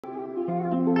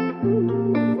The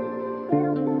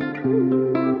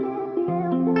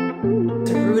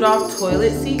Rudolph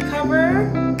toilet seat cover.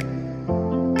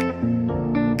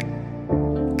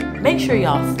 Make sure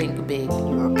y'all think big when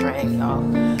you are praying, y'all.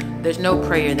 There's no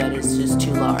prayer that is just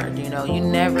too large, you know? You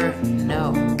never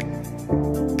know.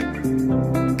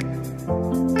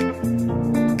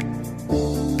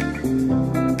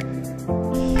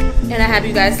 And I have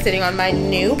you guys sitting on my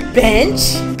new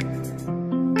bench.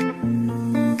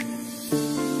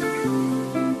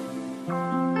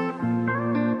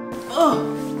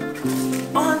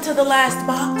 Oh, on to the last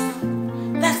box.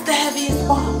 That's the heaviest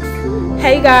box.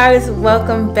 Hey guys,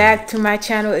 welcome back to my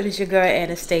channel. It is your girl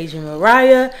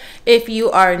Anastassja.Mariah. If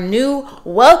you are new,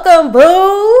 welcome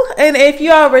boo. And if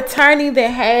you are returning,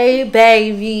 then hey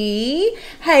baby.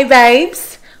 Hey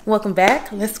babes. Welcome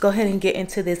back. Let's go ahead and get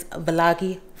into this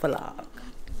vlog.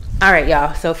 All right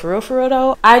y'all, so for real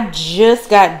though, I just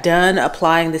got done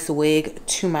applying this wig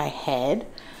to my head.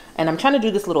 And I'm trying to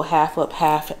do this little half up,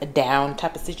 half down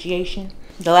type of situation.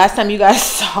 The last time you guys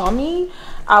saw me,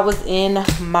 I was in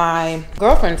my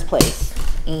girlfriend's place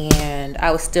and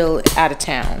I was still out of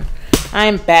town. I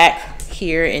am back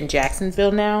here in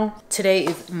Jacksonville now. Today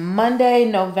is Monday,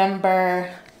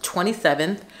 November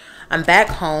 27th. I'm back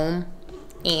home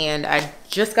and I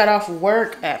just got off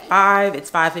work at 5. It's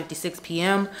 5:56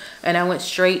 p.m. and I went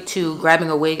straight to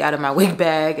grabbing a wig out of my wig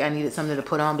bag. I needed something to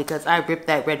put on because I ripped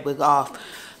that red wig off.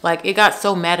 Like, it got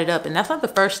so matted up, and that's not the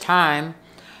first time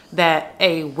that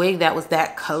a wig that was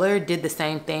that color did the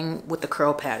same thing with the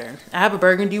curl pattern. I have a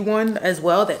burgundy one as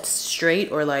well that's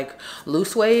straight or like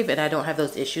loose wave, and I don't have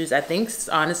those issues. I think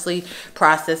honestly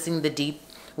processing the deep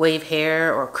wave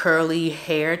hair or curly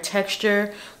hair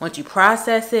texture, once you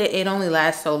process it, it only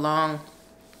lasts so long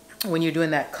when you're doing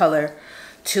that color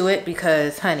to it.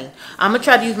 Because honey, I'm gonna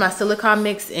try to use my silicone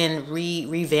mix and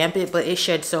revamp it, but it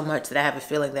sheds so much that I have a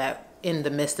feeling that in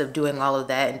the midst of doing all of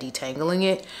that and detangling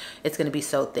it, it's going to be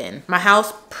so thin. My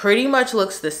house pretty much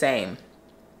looks the same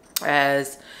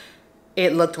as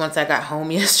it looked once I got home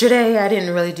yesterday. I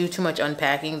didn't really do too much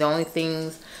unpacking. The only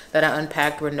things that I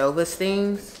unpacked were Nova's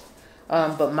things,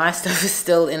 but my stuff is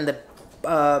still in the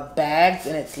bags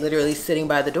and it's literally sitting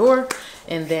by the door.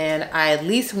 And then I at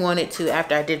least wanted to,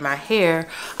 after I did my hair,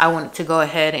 I wanted to go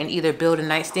ahead and either build a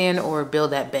nightstand or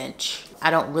build that bench. I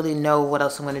don't really know what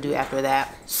else I'm going to do after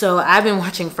that. So I've been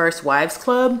watching First Wives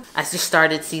Club. I just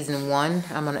started season 1.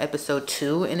 I'm on episode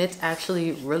 2 and it's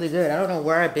actually really good. I don't know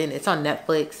where I've been. It's on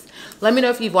Netflix. Let me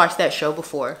know if you've watched that show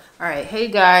before. All right, hey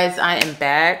guys, I am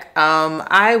back.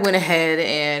 I went ahead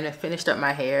and finished up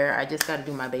my hair. I just got to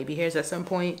do my baby hairs at some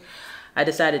point. I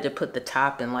decided to put the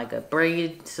top in like a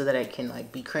braid so that it can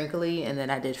like be crinkly, and then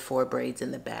I did 4 braids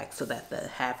in the back so that the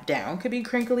half down could be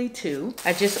crinkly too.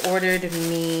 I just ordered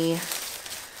me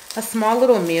a small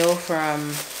little meal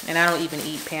from, and I don't even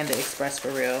eat Panda Express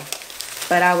for real,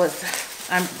 but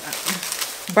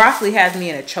broccoli has me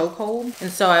in a chokehold,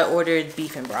 and so I ordered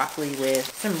beef and broccoli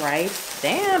with some rice.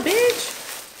 Damn, bitch.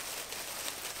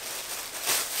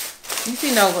 You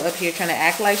see Nova up here trying to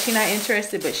act like she's not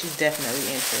interested, but she's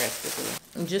definitely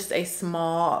interested. Just a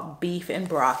small beef and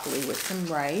broccoli with some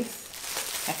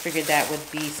rice. I figured that would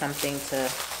be something to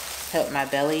help my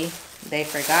belly. They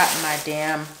forgot my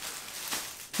damn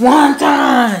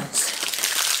wontons.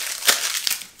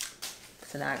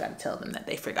 So now I gotta tell them that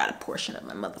they forgot a portion of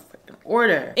my motherfucking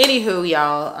order. Anywho,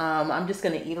 y'all, I'm just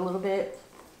gonna eat a little bit.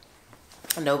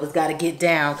 Nova's gotta get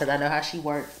down because I know how she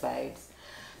works, babes.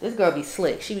 This girl be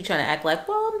slick. She be trying to act like,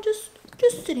 well, I'm just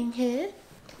sitting here.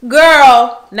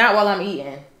 Girl, not while I'm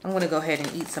eating. I'm gonna go ahead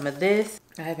and eat some of this.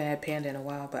 I haven't had Panda in a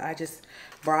while, but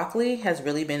broccoli has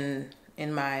really been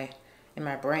in my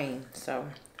brain, so.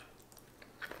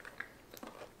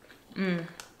 And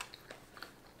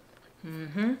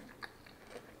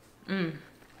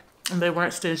they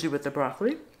weren't stingy with the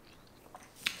broccoli,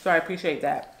 so I appreciate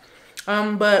that.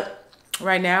 But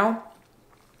right now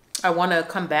I want to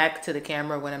come back to the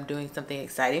camera when I'm doing something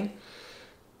exciting,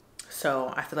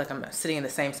 so I feel like I'm sitting in the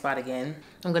same spot again.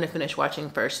 I'm gonna finish watching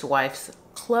First Wives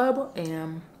Club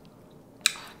and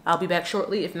I'll be back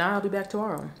shortly. If not, I'll be back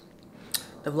tomorrow.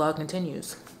 The vlog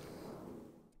continues.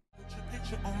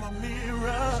 On my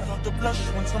mirror, start to blush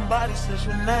when somebody says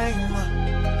your name.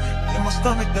 In my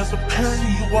stomach there's a pain.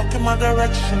 You walk in my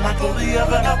direction, I go the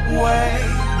other way.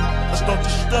 I start to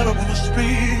stutter when I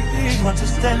speak. Trying to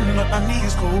stand up, my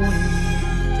knees go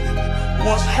weak.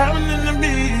 What's happening to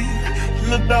me? In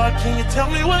the dark, can you tell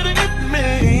me what it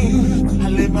means? I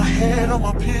lay my head on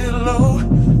my pillow,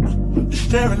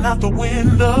 staring out the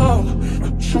window,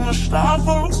 trying to stop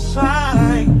for a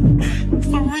sign. It's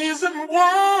the reason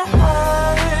why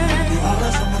you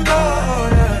always on my door,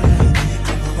 yeah.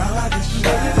 You come around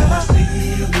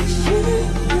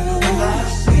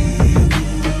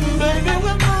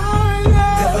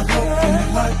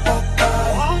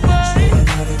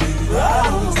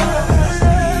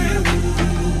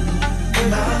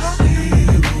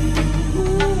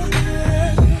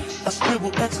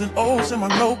notes in my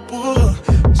notebook,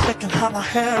 checking how my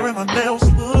hair and my nails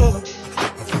look. I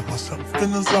find myself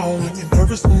in the zone, when you're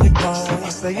nervous when you're gone. I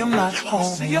say I'm not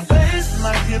home. See your face and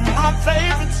I hear my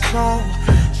favorite song.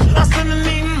 Should I send an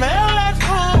email at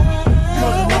home?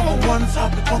 You're the number one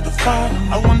topic on the phone.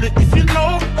 I wonder if you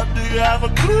know, or do you have a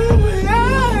clue?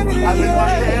 Yeah. I lay my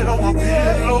head on my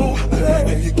pillow,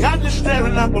 and you got me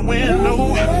staring out the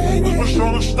window. We're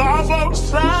sure the stars are a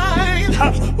sign.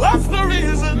 What's the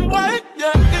reason why?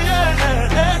 Yeah, yeah,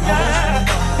 yeah,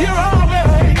 yeah. You're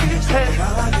always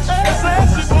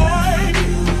sexy boy.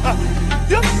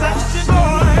 You're sexy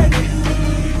boy.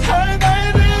 Hey,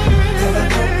 baby.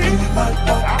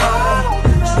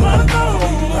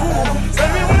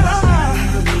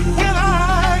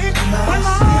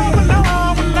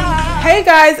 Hey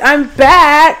guys, I'm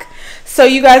back. So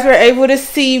you guys were able to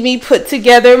see me put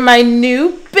together my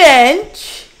new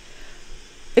bench.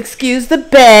 Excuse the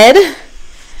bed.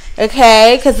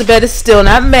 Okay, because the bed is still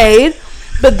not made.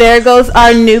 But there goes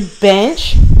our new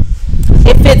bench.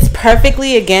 It fits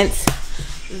perfectly against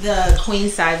the queen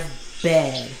size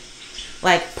bed.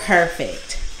 Like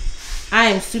perfect. I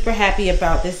am super happy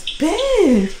about this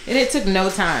bed. And it took no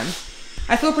time.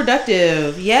 I feel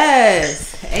productive.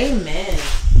 Yes. Amen.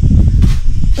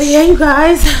 But yeah, you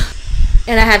guys.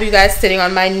 And I have you guys sitting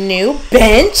on my new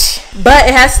bench. But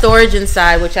it has storage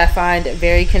inside, which I find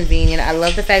very convenient. I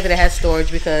love the fact that it has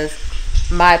storage because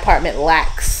my apartment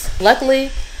lacks. Luckily,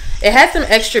 it has some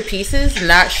extra pieces.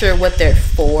 Not sure what they're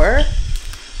for.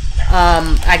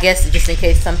 I guess just in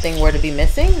case something were to be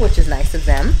missing, which is nice of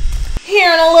them.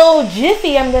 Here in a little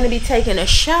jiffy, I'm going to be taking a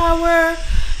shower.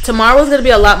 Tomorrow's going to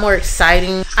be a lot more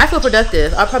exciting. I feel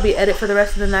productive. I'll probably edit for the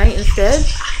rest of the night instead.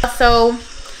 So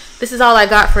this is all I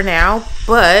got for now,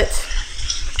 but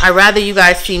I'd rather you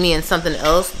guys see me in something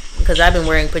else because I've been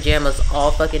wearing pajamas all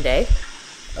fucking day,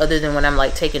 other than when I'm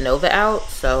like taking Nova out.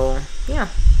 So yeah,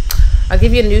 I'll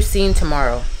give you a new scene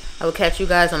tomorrow. I will catch you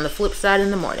guys on the flip side in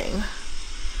the morning.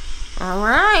 All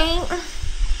right.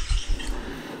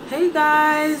 Hey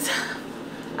guys,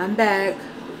 I'm back.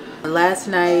 Last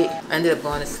night I ended up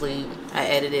going to sleep. I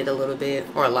edited a little bit,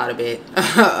 or a lot of it,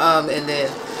 and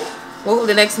then woke up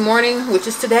the next morning, which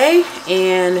is today,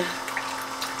 and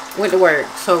went to work.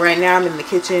 So right now I'm in the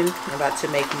kitchen. I'm about to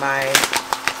make my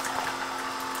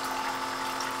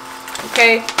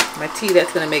tea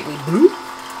that's gonna make me blue.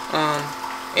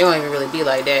 It won't even really be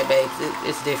like that, babes.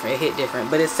 It's different. It hit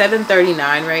different. But it's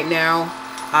 7:39 right now.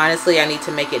 Honestly, I need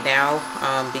to make it now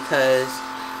because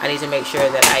I need to make sure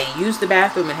that I use the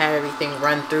bathroom and have everything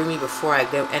run through me before I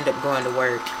end up going to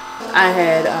work. I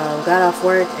had got off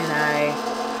work and I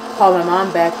called my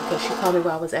mom back because she called me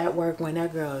while I was at work, when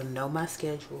that girl know my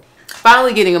schedule.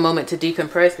 Finally getting a moment to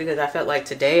decompress because I felt like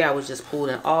today I was just pulled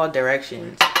in all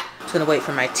directions. Just gonna wait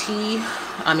for my tea.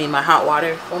 My hot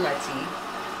water for my tea.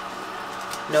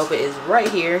 Nova is right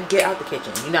here. Get out the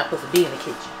kitchen. You're not supposed to be in the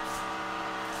kitchen.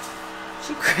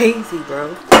 She crazy,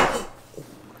 bro.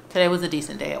 Today was a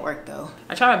decent day at work though.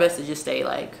 I try my best to just stay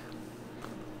like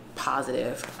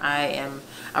positive. I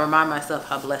remind myself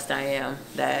how blessed I am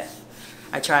that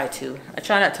I try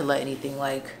not to let anything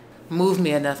like move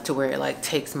me enough to where it like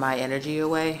takes my energy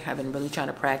away. I've been really trying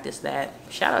to practice that.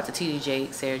 Shout out to TD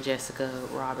Jake, Sarah Jakes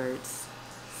Roberts,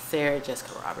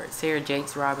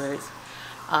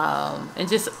 and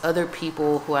just other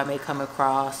people who I may come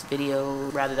across video,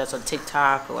 rather that's on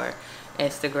TikTok or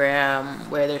Instagram,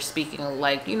 where they're speaking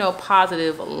like, you know,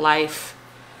 positive life,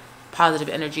 positive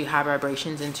energy, high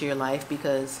vibrations into your life,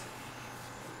 because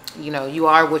you know you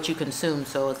are what you consume.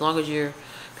 So as long as you're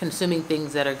consuming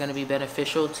things that are going to be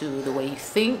beneficial to the way you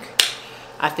think,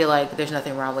 I feel like there's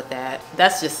nothing wrong with that.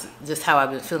 That's just how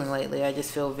I've been feeling lately. I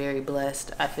just feel very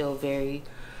blessed. I feel very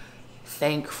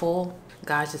thankful.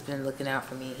 God's just been looking out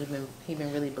for me. He's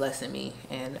been really blessing me,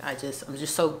 and I'm just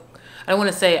so, I don't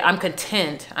want to say I'm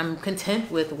content. I'm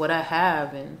content with what I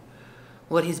have and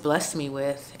what he's blessed me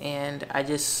with, and I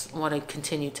just want to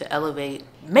continue to elevate.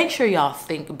 Make sure y'all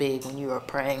think big when you are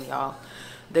praying, y'all.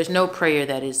 There's no prayer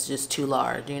that is just too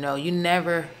large. You know, you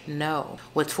never know.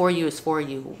 What's for you is for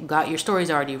you. God, your story's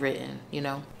already written, you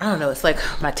know. I don't know, it's like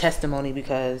my testimony,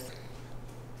 because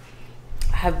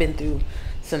I have been through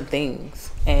some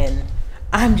things and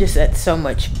I'm just at so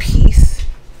much peace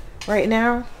right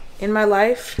now in my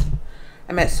life.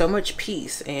 I'm at so much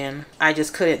peace, and I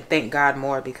just couldn't thank God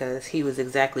more, because he was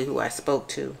exactly who I spoke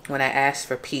to when I asked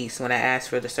for peace, when I asked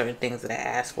for the certain things that I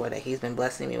asked for, that he's been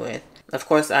blessing me with. Of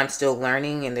course, I'm still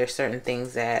learning, and there's certain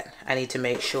things that I need to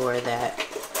make sure that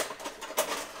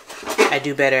I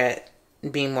do better at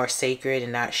being more sacred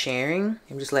and not sharing.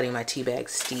 I'm just letting my tea bag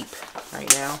steep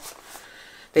right now.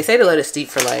 They say to let it steep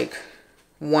for like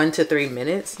 1 to 3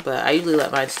 minutes, but I usually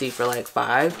let mine steep for like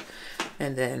 5.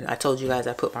 And then I told you guys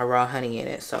I put my raw honey in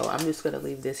it. So I'm just gonna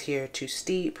leave this here to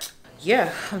steep.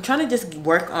 Yeah, I'm trying to just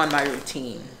work on my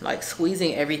routine, like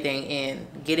squeezing everything in,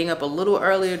 getting up a little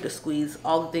earlier to squeeze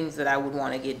all the things that I would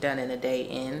want to get done in a day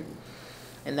in.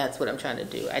 And that's what I'm trying to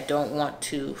do. I don't want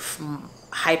to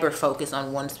hyper focus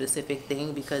on one specific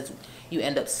thing, because you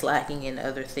end up slacking in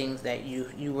other things that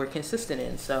you were consistent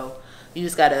in. So you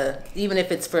just gotta, even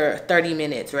if it's for 30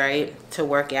 minutes, right, to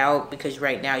work out, because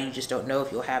right now you just don't know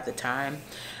if you'll have the time.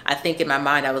 I think in my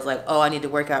mind I was like, oh, I need to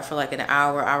work out for like an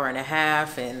hour, hour and a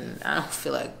half, and I don't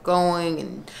feel like going,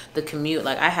 and the commute,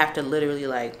 like I have to literally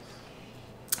like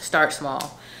start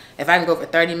small. If I can go for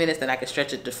 30 minutes, then I can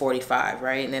stretch it to 45,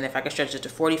 right? And then if I can stretch it to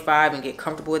 45 and get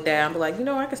comfortable with that, I'm like, you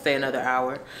know, I can stay another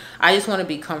hour. I just want to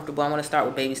be comfortable. I want to start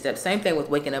with baby steps. Same thing with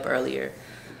waking up earlier.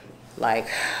 Like,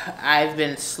 I've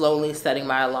been slowly setting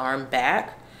my alarm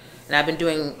back, and I've been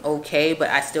doing okay, but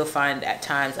I still find at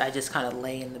times I just kind of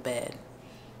lay in the bed,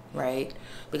 right?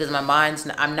 Because my mind's,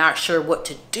 I'm not sure what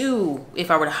to do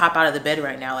if I were to hop out of the bed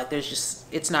right now. Like, there's just,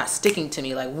 it's not sticking to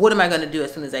me. Like, what am I going to do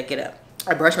as soon as I get up?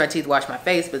 I brush my teeth, wash my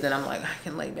face, but then I'm like, I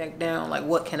can lay back down. Like,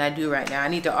 what can I do right now? I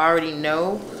need to already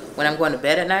know when I'm going to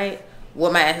bed at night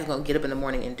what my ass is going to get up in the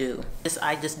morning and do.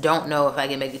 I just don't know if I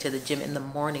can make it to the gym in the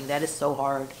morning. That is so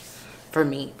hard for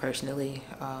me personally.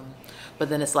 But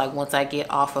then it's like, once I get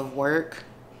off of work,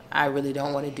 I really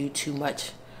don't want to do too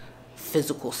much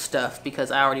physical stuff,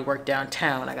 because I already work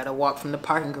downtown. I got to walk from the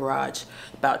parking garage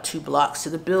about 2 blocks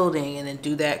to the building and then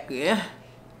do that. Yeah.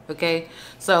 Okay.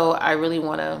 So I really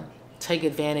want to take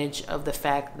advantage of the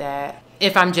fact that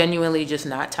if I'm genuinely just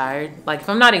not tired, like if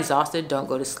I'm not exhausted, don't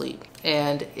go to sleep.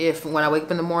 And if when I wake up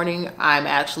in the morning, I'm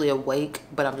actually awake,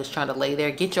 but I'm just trying to lay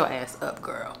there, get your ass up,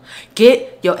 girl.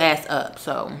 Get your ass up.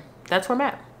 So that's where I'm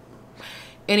at.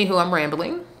 Anywho, I'm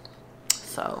rambling.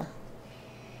 So,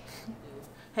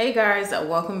 hey guys,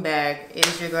 welcome back. It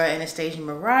is your girl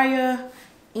Anastassja.Mariah.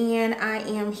 And I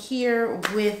am here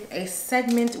with a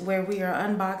segment where we are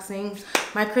unboxing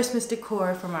my Christmas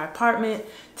decor for my apartment.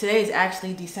 Today is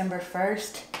actually December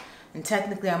 1st, and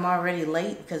technically I'm already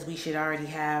late because we should already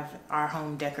have our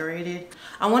home decorated.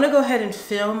 I want to go ahead and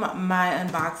film my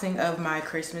unboxing of my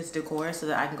Christmas decor so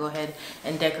that I can go ahead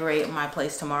and decorate my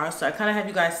place tomorrow. So I kind of have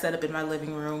you guys set up in my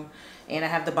living room, and I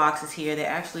have the boxes here. They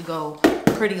actually go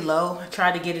pretty low. I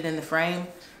tried to get it in the frame.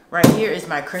 Right here is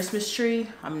my Christmas tree.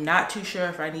 I'm not too sure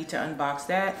if I need to unbox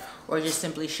that or just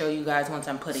simply show you guys once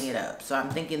I'm putting it up. So I'm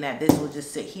thinking that this will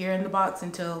just sit here in the box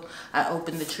until I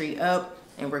open the tree up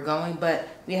and we're going. But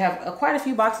we have quite a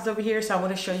few boxes over here, so I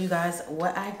want to show you guys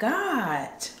what I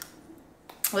got.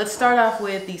 Let's start off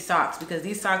with these socks, because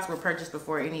these socks were purchased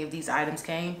before any of these items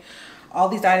came. All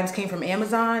these items came from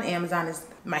Amazon. Amazon is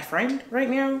my friend right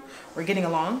now. We're getting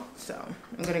along, so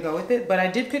I'm gonna go with it. But I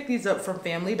did pick these up from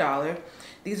Family Dollar.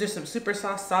 These are some super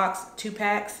soft socks, 2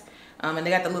 packs, and they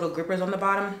got the little grippers on the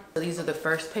bottom. So these are the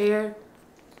first pair.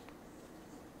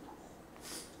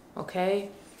 Okay,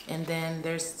 and then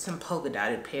there's some polka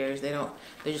dotted pairs. They're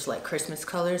just like Christmas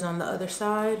colors on the other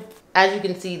side. As you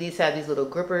can see, these have these little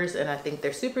grippers, and I think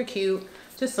they're super cute.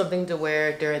 Just something to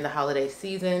wear during the holiday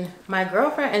season. My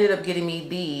girlfriend ended up getting me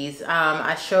these.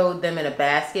 I showed them in a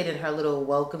basket in her little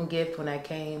welcome gift when I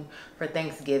came for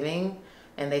Thanksgiving.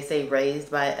 And they say raised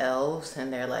by elves,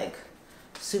 and they're like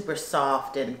super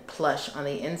soft and plush on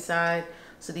the inside.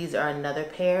 So these are another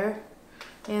pair,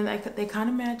 and they kind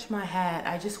of match my hat.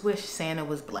 I just wish Santa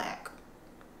was black.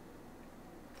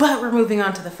 But we're moving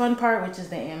on to the fun part, which is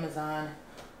the Amazon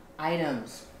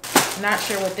items. Not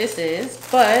sure what this is,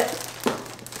 but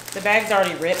the bag's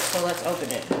already ripped, so let's open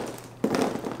it.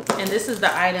 And this is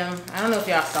the item. I don't know if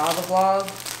y'all saw the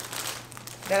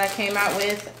vlog that I came out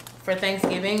with for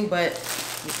Thanksgiving, but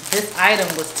this item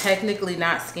was technically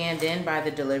not scanned in by the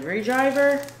delivery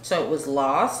driver, so it was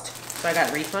lost. So I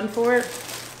got a refund for it,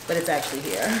 but it's actually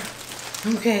here.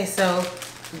 Okay, so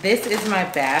this is my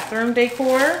bathroom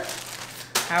decor.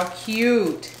 How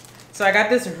cute. So I got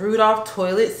this Rudolph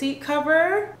toilet seat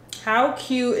cover. How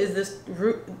cute is this?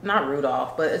 Not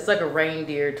Rudolph, but it's like a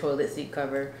reindeer toilet seat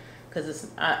cover, because it's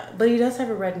but he does have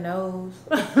a red nose.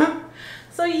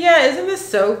 So yeah, isn't this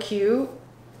so cute?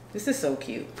 This is so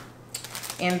cute.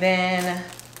 And then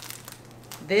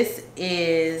this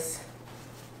is,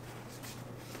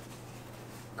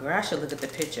 girl, I should look at the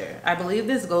picture. I believe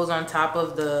this goes on top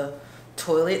of the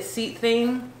toilet seat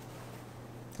thing.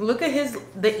 Look at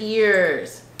the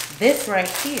ears. This right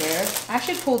here, I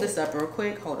should pull this up real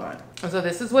quick. Hold on. So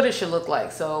this is what it should look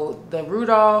like. So the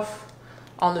Rudolph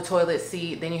on the toilet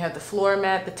seat. Then you have the floor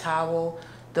mat, the towel,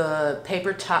 the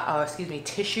paper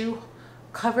tissue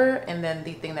cover, and then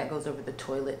the thing that goes over the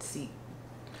toilet seat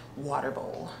water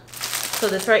bowl. So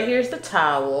this right here is the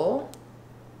towel.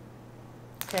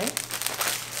 Okay.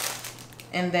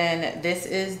 And then this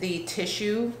is the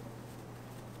tissue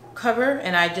cover,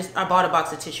 and I bought a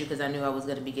box of tissue because I knew I was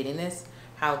going to be getting this.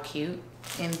 How cute.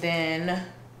 And then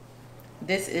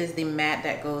this is the mat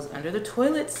that goes under the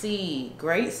toilet seat.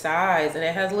 Great size, and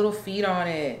it has little feet on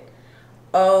it.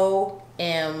 OMG.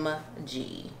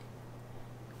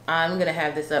 I'm gonna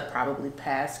have this up probably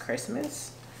past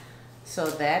Christmas. So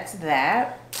that's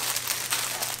that.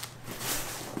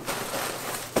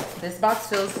 This box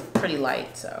feels pretty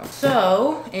light,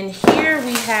 so in here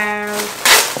we have,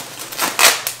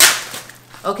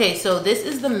 okay, so this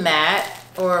is the mat,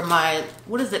 or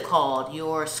what is it called?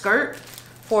 Your skirt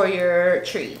for your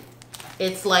tree.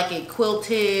 It's like a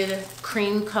quilted,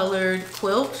 cream colored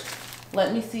quilt.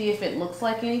 Let me see if it looks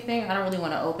like anything. I don't really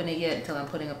want to open it yet until I'm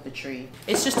putting up the tree.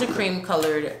 It's just a cream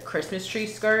colored Christmas tree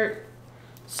skirt.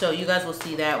 So you guys will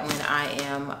see that when I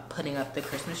am putting up the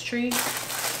Christmas tree.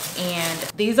 And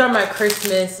these are my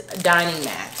Christmas dining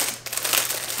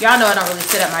mats. Y'all know I don't really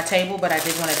sit at my table, but I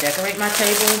did want to decorate my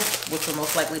table, which will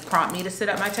most likely prompt me to sit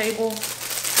at my table.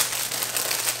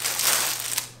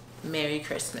 Merry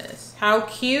Christmas. How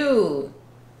cute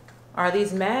are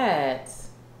these mats?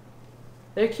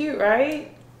 They're cute,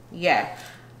 right? Yeah.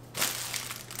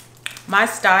 My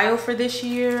style for this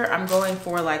year, I'm going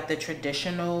for like the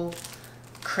traditional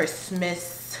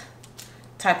Christmas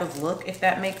type of look, if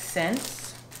that makes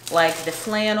sense. Like the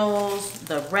flannels,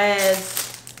 the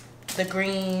reds, the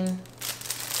green,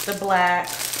 the black,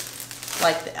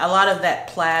 like a lot of that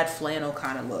plaid flannel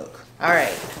kind of look. All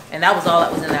right, and that was all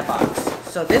that was in that box.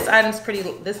 So this box is pretty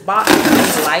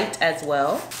light as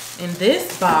well. In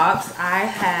this box, I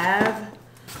have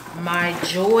my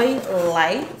Joy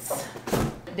lights.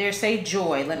 They say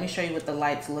Joy. Let me show you what the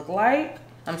lights look like.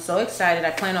 I'm so excited.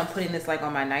 I plan on putting this like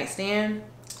on my nightstand.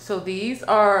 So these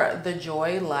are the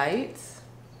Joy lights.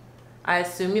 I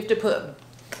assume you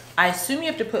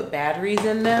have to put batteries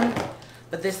in them,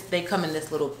 but they come in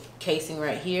this little casing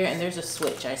right here, and there's a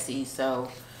switch I see. So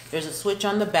there's a switch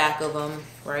on the back of them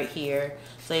right here.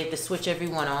 So you have to switch every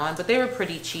one on, but they were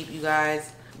pretty cheap, you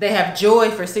guys. They have Joy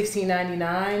for $16.99,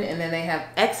 and then they have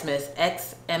Xmas,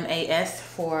 X-M-A-S,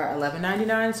 for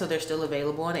 $11.99. So they're still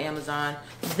available on Amazon.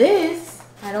 This,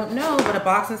 I don't know, but a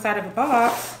box inside of a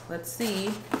box. Let's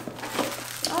see.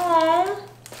 Oh,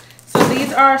 so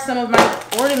these are some of my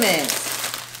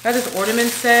ornaments. Got this ornament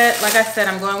set. Like I said,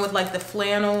 I'm going with like the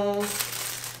flannels.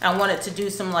 I wanted to do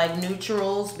some like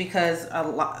neutrals because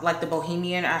like the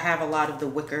bohemian, I have a lot of the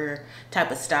wicker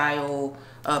type of style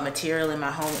material in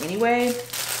my home anyway.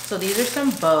 So these are some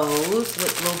bows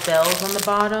with little bells on the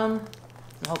bottom.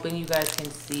 I'm hoping you guys can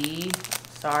see.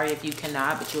 Sorry if you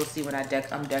cannot, but you'll see when I'm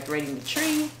decorating the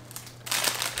tree.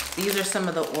 These are some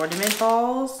of the ornament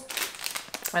balls.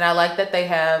 And I like that they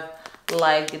have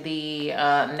like the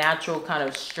natural kind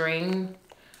of string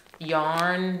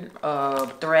yarn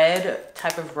thread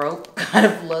type of rope kind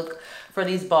of look for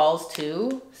these balls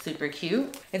too. Super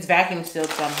cute. It's vacuum sealed,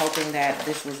 so I'm hoping that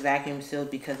this was vacuum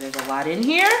sealed because there's a lot in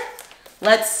here.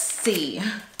 Let's see.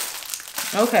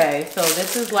 Okay, so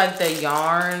this is like the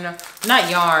yarn, not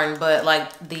yarn, but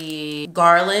like the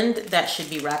garland that should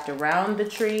be wrapped around the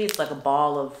tree. It's like a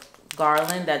ball of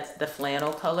garland. That's the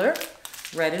flannel color,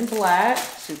 red and black,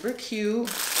 super cute.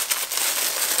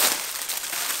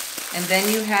 And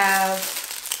then you have,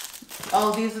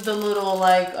 oh, these are the little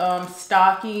like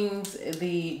stockings,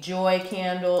 the Joy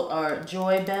candle or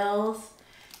Joy bells,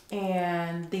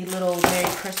 and the little Merry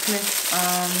Christmas.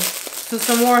 So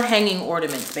some more hanging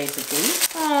ornaments, basically.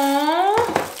 Aww,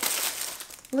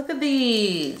 look at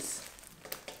these.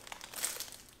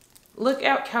 Look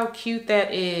at how cute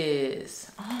that is.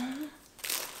 Aww.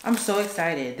 I'm so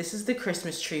excited. This is the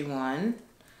Christmas tree one.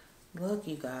 Look,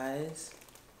 you guys.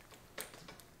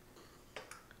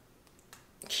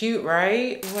 Cute,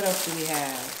 right? What else do we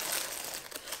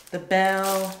have? The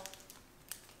bell.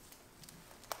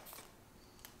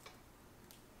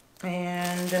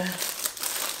 And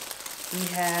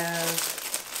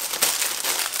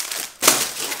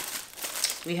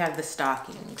we have the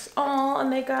stockings. Oh,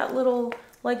 and they got little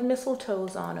like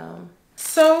mistletoes on them.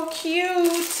 So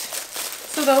cute.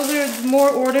 So those are more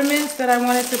ornaments that I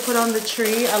wanted to put on the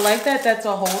tree. I like that that's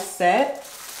a whole set.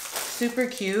 Super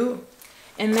cute.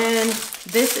 And then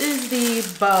this is the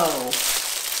bow.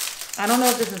 I don't know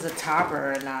if this is a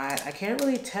topper or not. I can't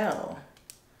really tell.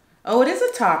 Oh, it is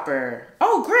a topper.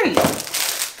 Oh, great.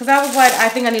 Because I was like, I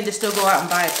think I need to still go out and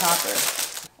buy a topper.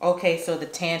 Okay, so the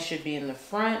tan should be in the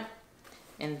front.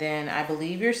 And then I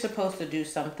believe you're supposed to do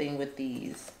something with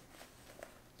these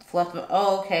Fluff them.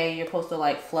 Oh, okay. You're supposed to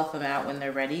like fluff them out when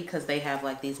they're ready because they have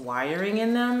like these wiring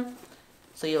in them.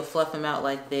 So you'll fluff them out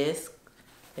like this,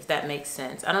 if that makes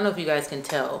sense. I don't know if you guys can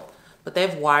tell, but they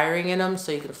have wiring in them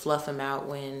so you can fluff them out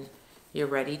when you're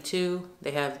ready to.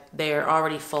 They're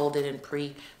already folded and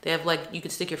they have like, you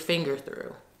can stick your finger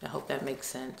through. I hope that makes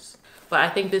sense. But I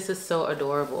think this is so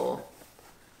adorable.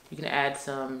 You can add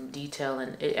some detail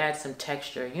and it adds some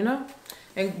texture, you know?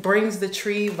 And brings the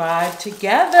tree vibe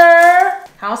together.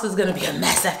 House is gonna be a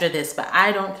mess after this, but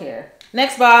I don't care.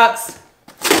 Next box.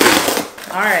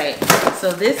 All right,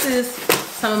 so this is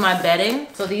some of my bedding.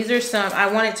 So these are some,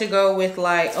 I wanted to go with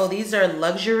like, oh, these are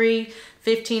luxury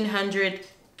 1500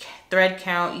 thread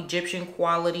count Egyptian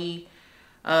quality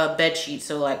bed sheets.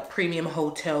 So like premium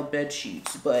hotel bed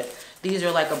sheets, but these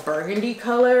are like a burgundy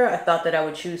color. I thought that I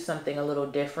would choose something a little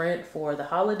different for the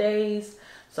holidays.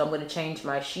 So I'm gonna change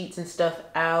my sheets and stuff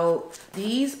out.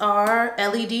 These are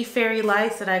LED fairy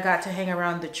lights that I got to hang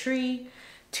around the tree.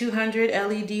 200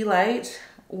 LED lights.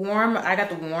 Warm, I got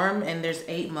the warm, and there's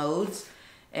 8 modes,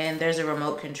 and there's a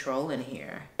remote control in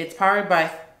here. It's powered by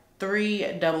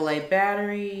 3 AA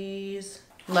batteries.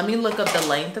 Let me look up the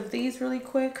length of these really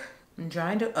quick. I'm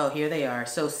trying to, oh, here they are.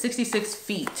 So 66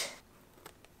 feet.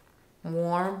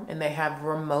 Warm, and they have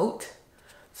remote.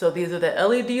 So these are the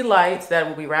LED lights that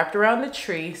will be wrapped around the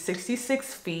tree.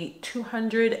 66 feet,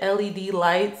 200 LED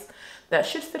lights. That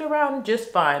should fit around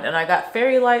just fine. And I got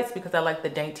fairy lights because I like the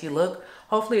dainty look.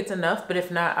 Hopefully it's enough, but if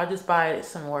not, I'll just buy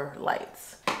some more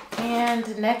lights.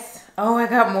 And next, oh, I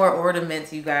got more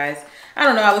ornaments, you guys. I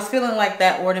don't know, I was feeling like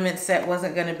that ornament set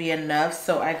wasn't gonna be enough,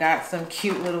 so I got some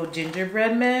cute little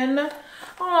gingerbread men.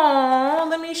 Oh,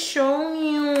 let me show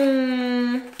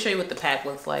you. Show you what the pack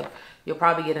looks like. You'll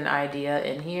probably get an idea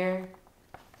in here.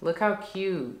 Look how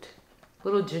cute.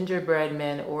 Little gingerbread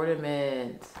men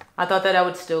ornaments. I thought that I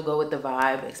would still go with the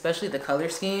vibe, especially the color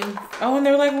scheme. Oh, and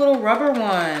they're like little rubber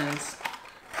ones.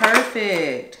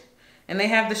 Perfect. And they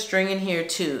have the string in here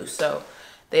too. So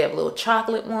they have little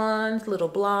chocolate ones, little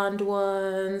blonde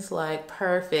ones, like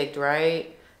perfect,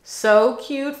 right? So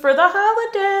cute for the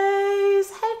holidays.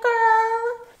 Hey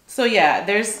girl. So yeah,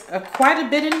 there's quite a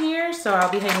bit in here. So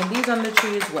I'll be hanging these on the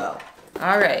tree as well.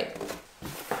 All right.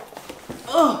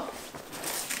 Oh,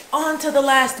 on to the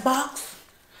last box.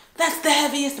 That's the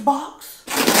heaviest box.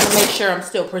 I'm gonna make sure I'm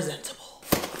still presentable.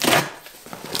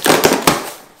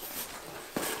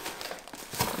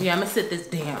 Yeah, I'm gonna sit this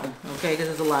down, okay? Because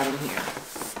there's a lot in here.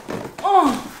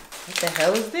 Oh, what the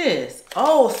hell is this?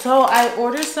 Oh, so I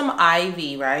ordered some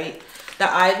ivy, right?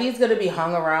 The ivy is gonna be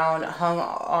hung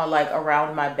on like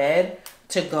around my bed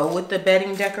to go with the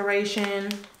bedding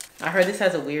decoration. I heard this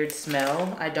has a weird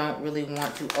smell. I don't really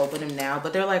want to open them now,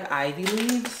 but they're like ivy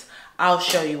leaves. I'll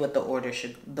show you what the order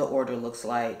looks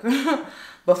like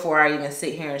before I even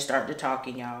sit here and start to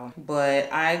talking, y'all.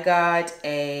 But I got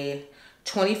a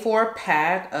 24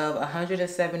 pack of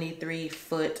 173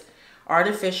 foot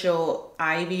artificial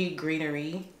ivy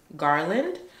greenery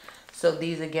garland. So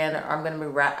these again, I'm gonna be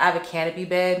I have a canopy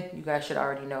bed. You guys should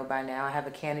already know by now. I have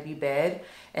a canopy bed.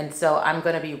 And so I'm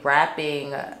gonna be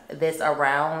wrapping this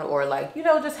around, or like, you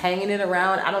know, just hanging it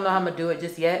around. I don't know how I'm gonna do it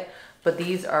just yet, but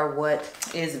these are what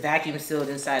is vacuum sealed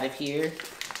inside of here.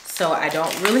 So I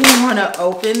don't really wanna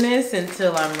open this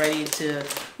until I'm ready to,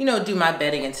 you know, do my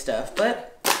bedding and stuff. But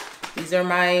these are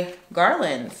my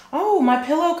garlands. Oh, my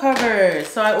pillow covers.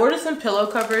 So I ordered some pillow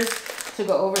covers to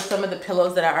go over some of the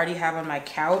pillows that I already have on my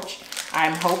couch.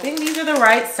 I'm hoping these are the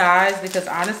right size because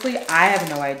honestly, I have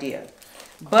no idea.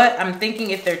 But I'm thinking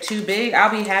if they're too big,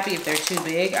 I'll be happy if they're too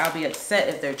big. I'll be upset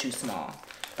if they're too small.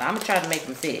 But I'm gonna try to make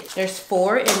them fit. There's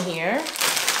 4 in here.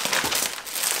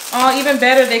 Oh, even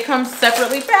better, they come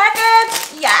separately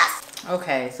packaged. Yes.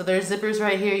 Okay, so there's zippers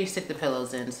right here. You stick the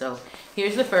pillows in. So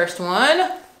here's the first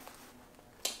one.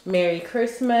 Merry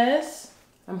Christmas.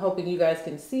 I'm hoping you guys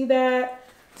can see that.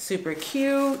 Super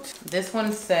cute. This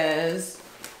one says,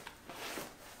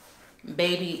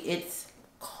 baby, it's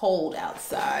cold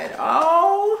outside.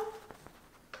 Oh,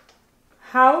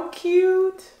 how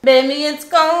cute. Baby, it's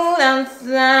cold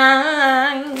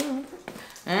outside.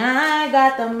 I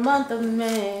got the month of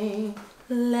May.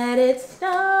 Let it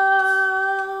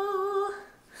snow.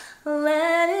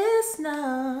 Let it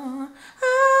snow.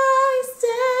 I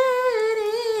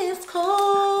said it's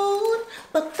cold,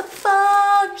 but the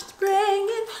fire's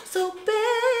bringing, so baby,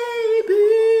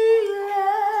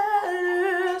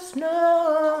 let it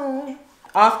snow.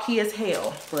 Off key as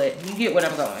hell, but you get what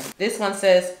I'm going. This one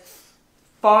says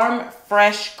farm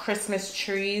fresh Christmas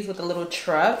trees with a little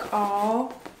truck.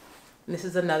 Oh, this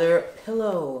is another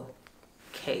pillow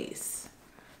case.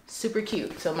 Super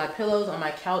cute. So my pillows on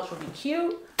my couch will be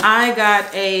cute. I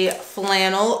got a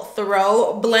flannel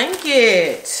throw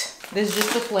blanket. This is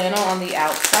just a flannel on the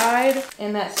outside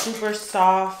in that super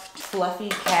soft, fluffy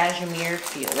cashmere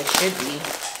feel. It should be.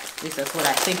 At least that's what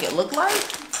I think it looked like.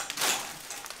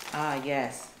 Ah,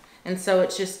 yes. And so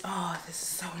it's just, oh, this is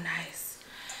so nice.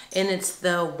 And it's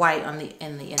the white on the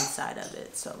inside of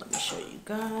it. So let me show you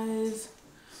guys.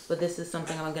 But this is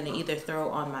something I'm gonna either throw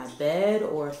on my bed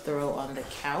or throw on the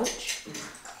couch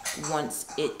once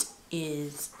it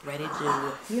is ready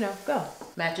to, you know, go.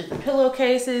 Matches the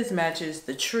pillowcases, matches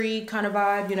the tree kind of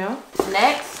vibe, you know.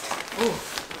 Next,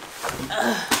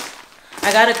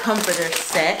 I got a comforter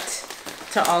set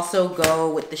to also go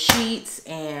with the sheets,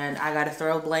 and I got a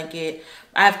throw blanket.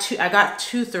 I got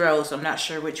two throws, so I'm not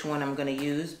sure which one I'm gonna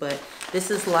use, but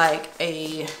this is like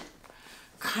a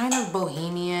kind of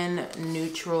bohemian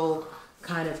neutral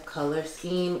kind of color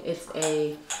scheme. It's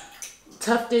a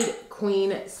tufted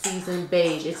queen season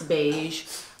beige. It's beige,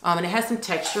 and it has some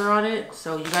texture on it,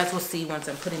 so you guys will see once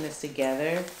I'm putting this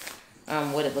together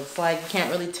what it looks like. You can't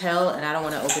really tell, and I don't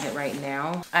want to open it right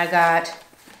now. I got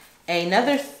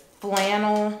another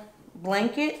flannel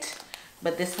blanket,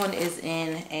 but this one is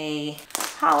in a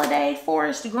holiday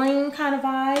forest green kind of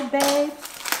vibe, babe.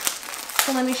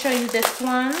 So let me show you this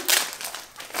one.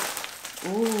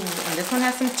 Ooh, and this one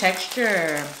has some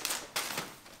texture.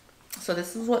 So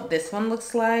this is what this one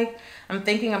looks like. I'm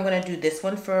thinking I'm gonna do this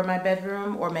one for my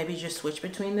bedroom, or maybe just switch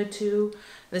between the two.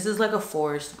 This is like a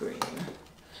forest green.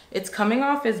 It's coming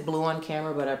off as blue on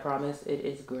camera, but I promise it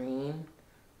is green.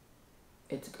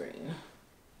 It's green.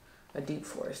 A deep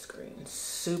forest green.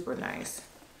 Super nice.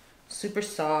 Super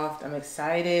soft. I'm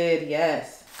excited.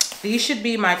 Yes. These should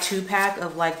be my 2-pack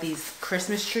of like these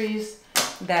Christmas trees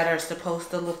that are supposed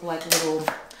to look like little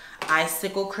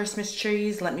icicle Christmas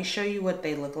trees. Let me show you what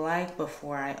they look like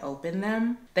before I open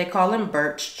them. They call them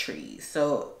birch trees.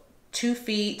 So 2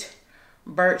 feet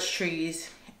birch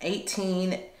trees,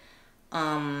 18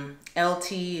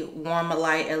 LT warm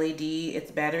light LED. It's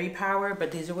battery powered,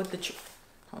 but these are what the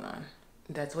hold on.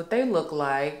 That's what they look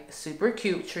like. Super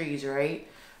cute trees, right?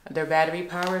 They're battery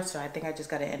powered, so I think I just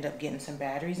got to end up getting some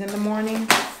batteries in the morning.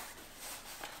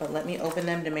 But let me open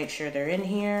them to make sure they're in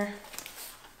here.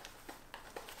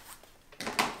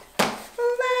 Let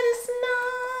us know.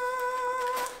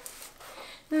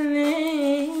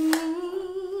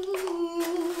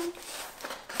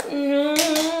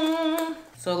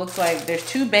 So it looks like there's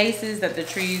 2 bases that the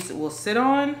trees will sit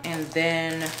on, and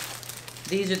then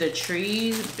these are the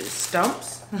trees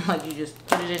stumps. Like you just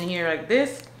put it in here like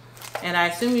this, and I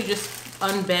assume you just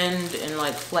unbend and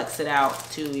like flex it out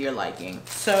to your liking.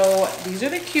 So these are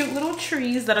the cute little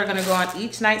trees that are going to go on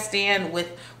each nightstand.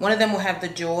 With one of them will have the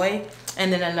joy,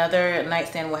 and then another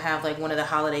nightstand will have like one of the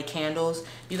holiday candles.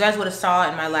 You guys would have saw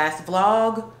in my last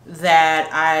vlog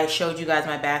that I showed you guys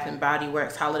my Bath and Body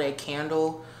Works holiday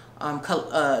candle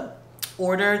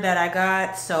order that I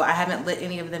got. So I haven't lit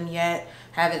any of them yet.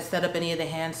 Haven't set up any of the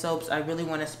hand soaps. I really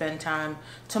want to spend time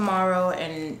tomorrow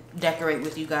and decorate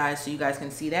with you guys so you guys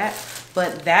can see that.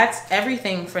 But that's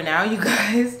everything for now, you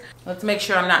guys. Let's make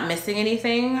sure I'm not missing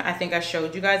anything. I think I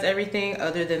showed you guys everything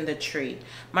other than the tree.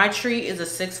 My tree is a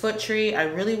 6-foot tree. I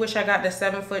really wish I got the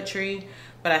 7-foot tree,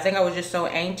 but I think I was just so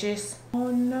anxious. Oh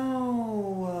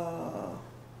no.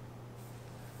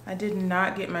 I did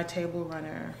not get my table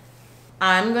runner.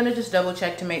 I'm gonna just double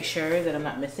check to make sure that I'm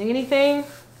not missing anything.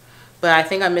 But I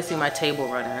think I'm missing my table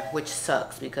runner, which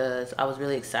sucks because I was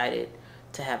really excited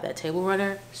to have that table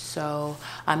runner. So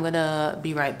I'm gonna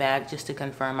be right back just to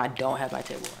confirm I don't have my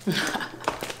table runner.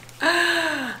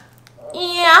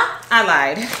 Yeah, I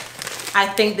lied. I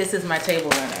think this is my table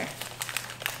runner.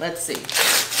 Let's see.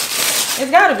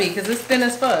 It's gotta be because it's thin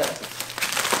as fuck.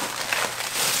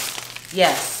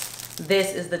 Yes,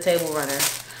 this is the table runner.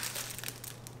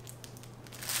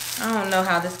 I don't know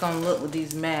how this gonna look with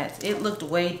these mats. It looked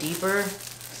way deeper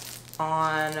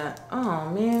on,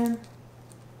 oh man.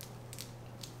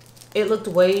 It looked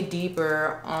way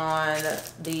deeper on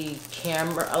the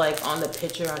camera, like on the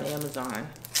picture on Amazon.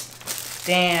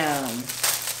 Damn.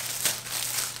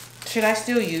 Should I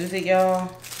still use it,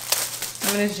 y'all?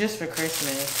 I mean, it's just for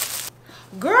Christmas.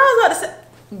 Girl,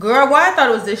 girl, why I thought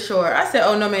it was this short? I said,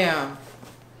 oh no ma'am.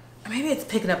 Maybe it's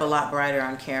picking up a lot brighter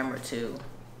on camera too.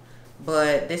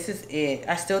 But this is it.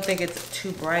 I still think it's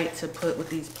too bright to put with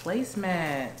these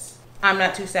placemats. I'm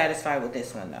not too satisfied with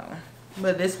this one though.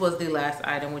 But this was the last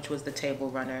item, which was the table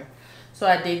runner. So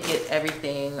I did get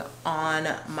everything on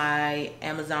my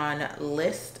Amazon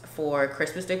list for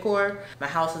Christmas decor. My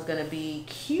house is gonna be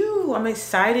cute. I'm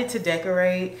excited to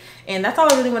decorate. And that's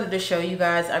all I really wanted to show you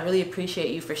guys. I really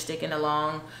appreciate you for sticking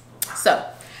along. So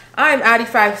I'm Audi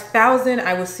 5000.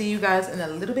 I will see you guys in a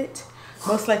little bit.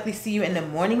 Most likely see you in the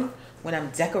morning when I'm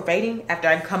decorating. After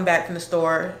I come back from the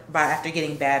store, after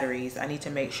getting batteries. I need to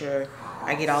make sure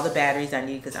I get all the batteries I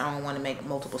need because I don't want to make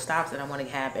multiple stops and I want to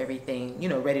have everything, you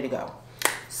know, ready to go.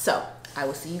 So I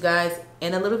will see you guys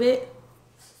in a little bit.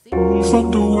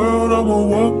 Fuck the world, I'ma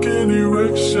walk in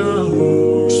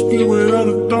erection. Spit without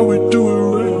a thought, we do it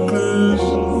reckless.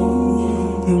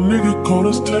 Your nigga called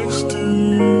us texting.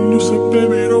 You said,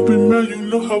 baby, don't be mad, you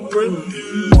know how brave it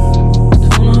is.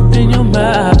 Don't open your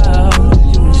mouth,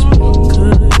 you speak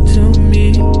good to me.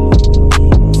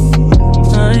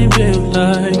 I ain't built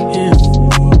like him,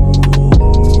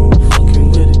 fucking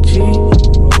with a G.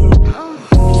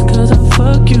 Just cause I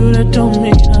fuck you, that don't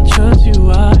mean I trust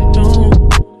you, I don't.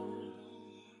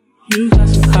 You got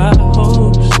some high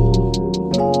hopes,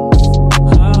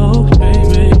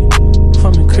 baby.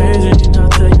 For me crazy, and I'll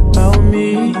tell you about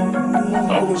me.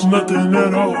 I was nothing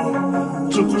at all.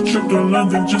 Took a trip to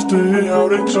London just to hear how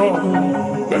they talk.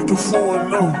 Back to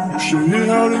 4-0, you should hear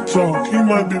how they talk. He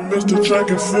might be Mr. Track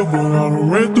and Field, but I done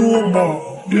ran through them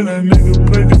all. Yeah, that nigga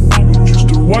played the game just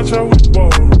to watch how we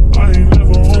ball. I ain't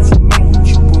never home for long, but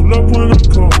you pull up when I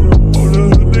call. All the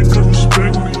hood niggas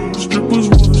respect me, strippers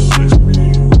wanna sex me.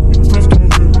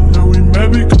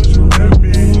 Because you let me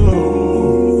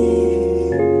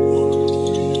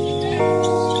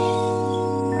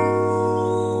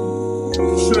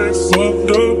shit ain't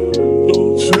fucked up,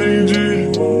 don't change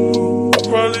it. I'd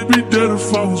probably be dead if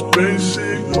I was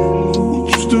basic. Would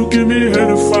you still give me head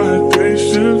if I had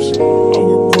patience? I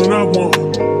work when I want,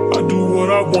 I do what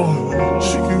I want.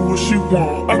 She get what she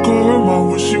want, I call her my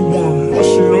what she want. My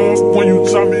shit off when you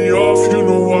top me off, you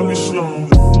know I'll be slung.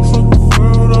 Fuck the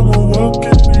world, I'ma walk in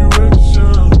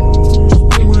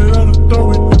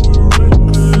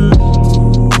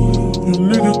the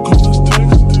nigga call us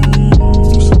texting.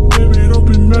 You said, baby, don't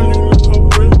be mad, you know how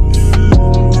brave it is.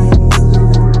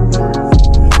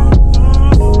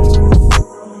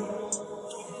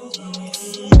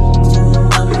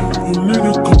 You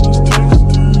nigga call us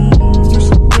texting. You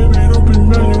said, baby, don't be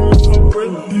mad, you know how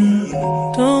brave it is.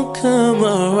 Don't come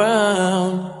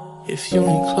around if you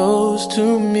ain't close to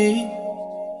me.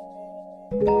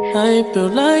 I ain't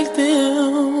built like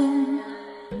them.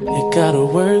 It gotta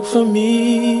work for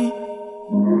me.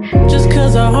 Just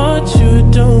cause I haunt you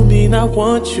don't mean I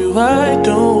want you, I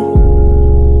don't.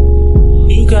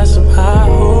 You got some high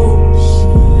hopes,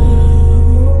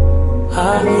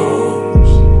 high hopes.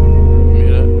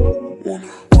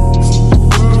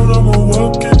 World, I'ma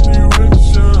walk in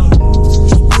direction.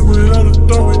 Spit without a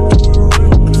thought, we do it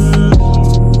reckless.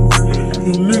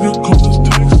 Your nigga call us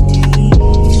texting.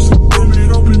 You said, baby,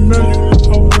 don't be mad, you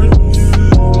know how brave it is.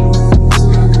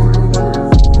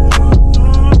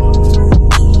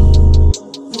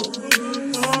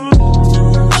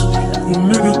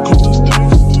 Nigga call us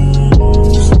texting.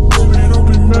 You said, baby, don't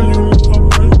be mad, you know how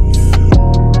brave it is.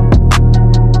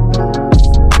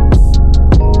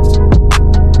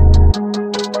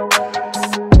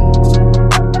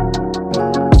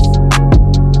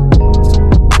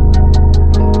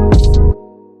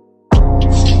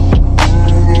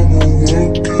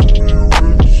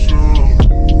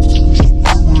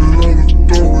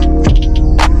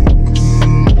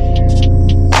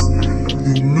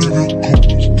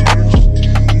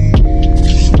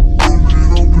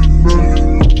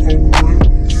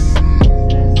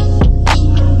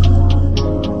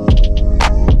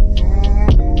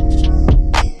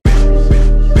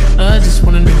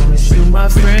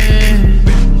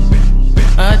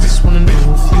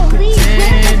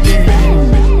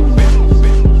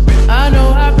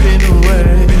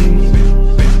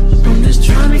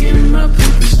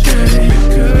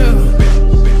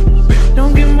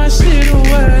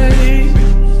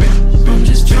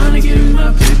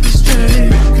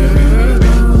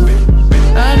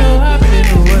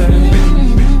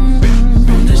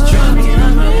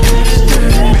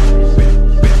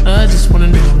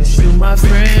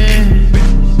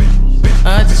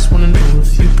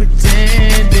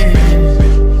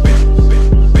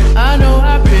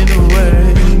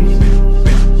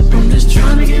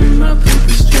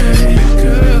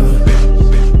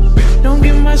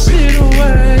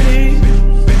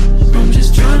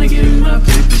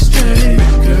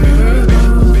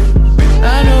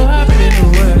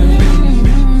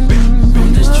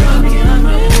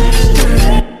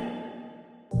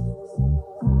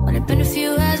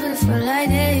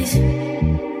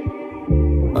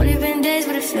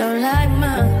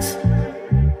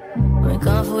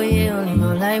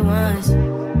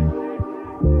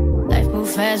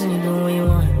 fast and you do what you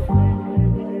want.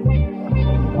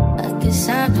 I guess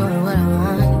I'm doing what I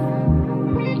want.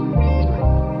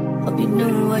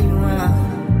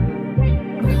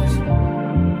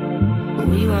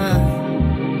 Who you want?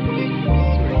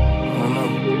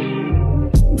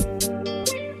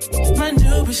 My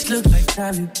new bitch look like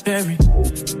Halle Berry,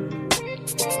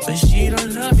 but she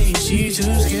don't love me, she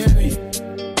too scary.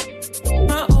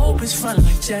 My old bitch front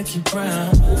like Jackie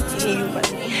Brown.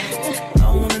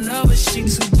 I wanna know if she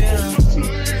too down.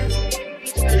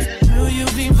 Will you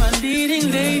be my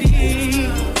leading lady?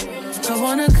 I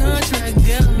want a contract,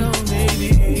 girl, no maybe.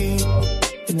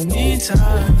 In the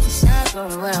meantime, It's not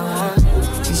going where I want.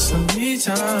 need some me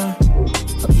time.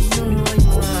 Hope you doing what you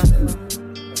want.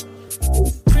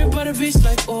 Crib by the beach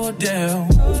like Odell.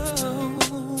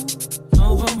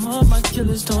 Over mom, my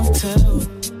killers don't tell.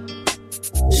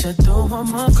 Shadow my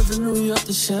mom, cause I knew you off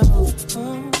the shelf.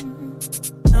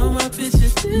 Now my bitch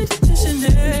is to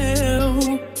Chanel.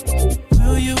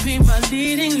 Will you be my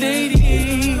leading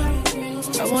lady?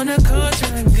 I want a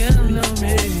contract, girl, no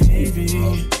maybe.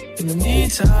 In the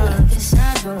meantime, It's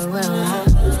not going where I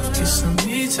want. get some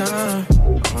me time.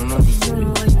 Hope you doing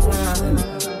what you want.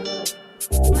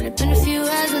 Only been a few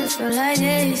hours, but it feel like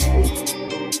days.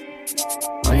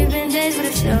 Only been days, but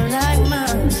it feel like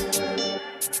months.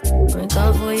 Only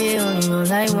gone for a year, only go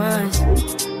like once.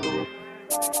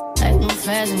 Life move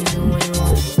fast and you do what you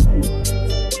want.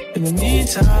 In the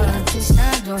meantime, It's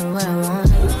not going where I want.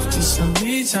 get some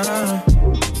me time.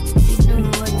 You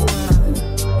doing what you want.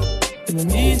 In the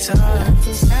meantime,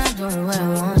 It's not going where I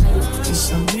want. get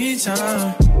some me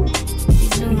time. You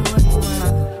doing what you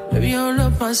want. Maybe I'll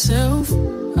love myself,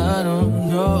 I don't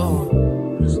know.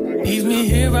 Leave me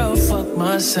here, I'll fuck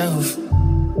myself.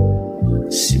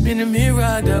 See me in the mirror,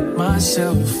 I duck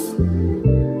myself.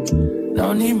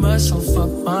 Don't need much, so fuck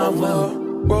my well.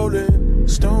 Rolling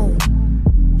stone.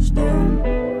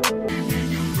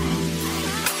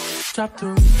 Drop the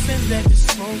roof and let the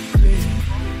smoke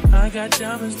clear. I got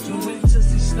diamonds doing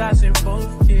just these slides in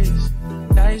both ears.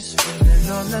 Dice rolling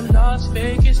on the Las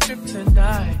Vegas strip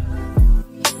tonight.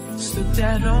 Slip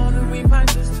that on and we might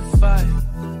justify.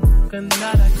 Good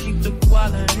night, I keep the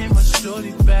koala in my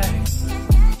shorty bag.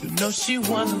 You know she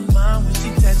wanna mine when she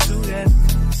tattooed that.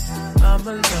 I'm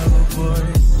a lover boy,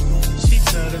 she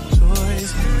got her toys.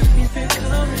 Keep it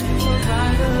coming, you a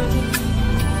rider.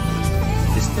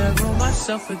 It's that roll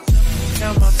myself a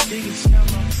count my figures.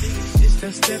 It's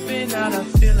that stepping out, I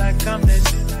feel like I'm that.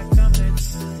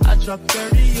 I drop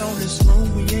 30 on this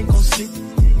room, we ain't gon' sleep.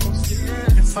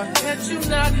 If I catch you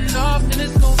nodding off, then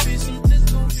it's gon' be some.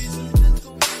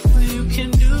 Well, you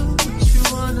can do what you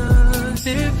wanna,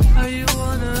 live how you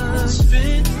wanna,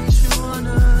 spin what you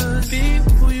wanna, be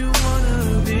who you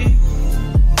wanna be.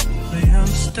 But I'm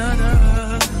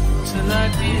stunner till I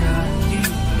die.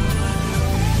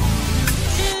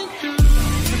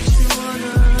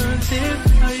 Live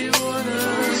how you wanna,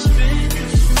 spin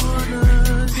what you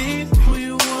wanna, be who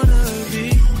you wanna be.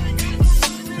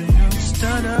 But I'm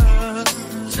stunner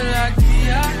till I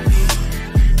die.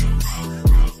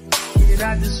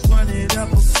 I just run it up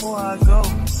before I go.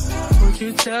 Would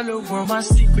you tell the world my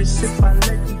secrets if I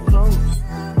let you close?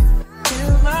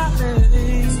 Feel my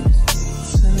legs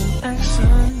in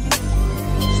action.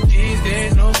 These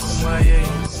days no quiet.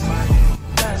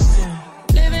 Lasting,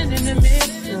 living in the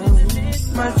middle.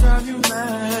 Might drive you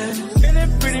mad.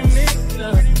 Feeling pretty mixed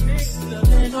up.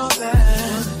 Ain't all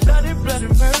bad. Bloody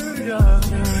murder.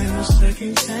 There ain't no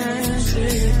second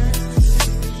chances.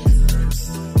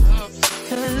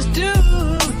 Just do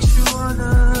what you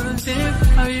wanna, live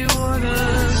how you wanna,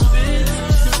 spin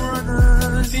what you wanna,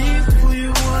 be who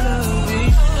you wanna be.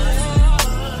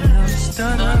 And I'm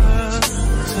stunner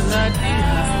till I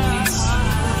die.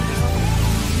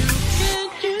 You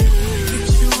can do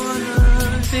what you wanna,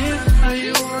 live how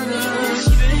you wanna,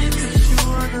 spin what you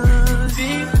wanna, be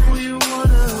who you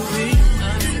wanna be.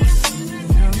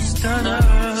 And I'm stunner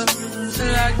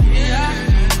till I die.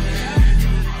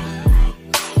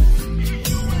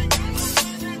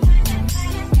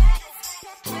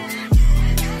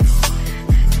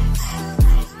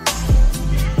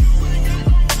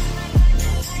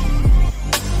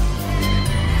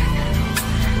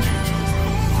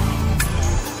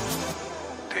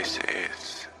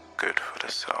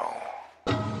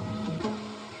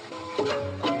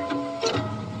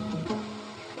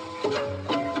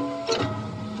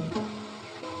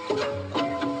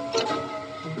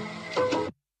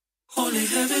 Only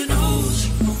heaven knows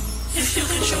if you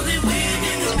can truly win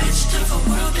in the midst of a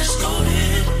world that's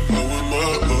golden. Blowing my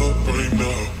up right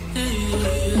now.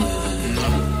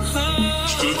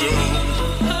 Still down.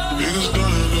 Niggas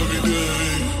dying every day.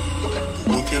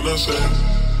 What can I say?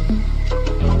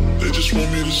 They just want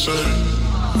me to say.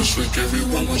 It's like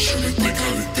everyone wants you to think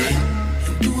holiday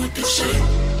and do what they say.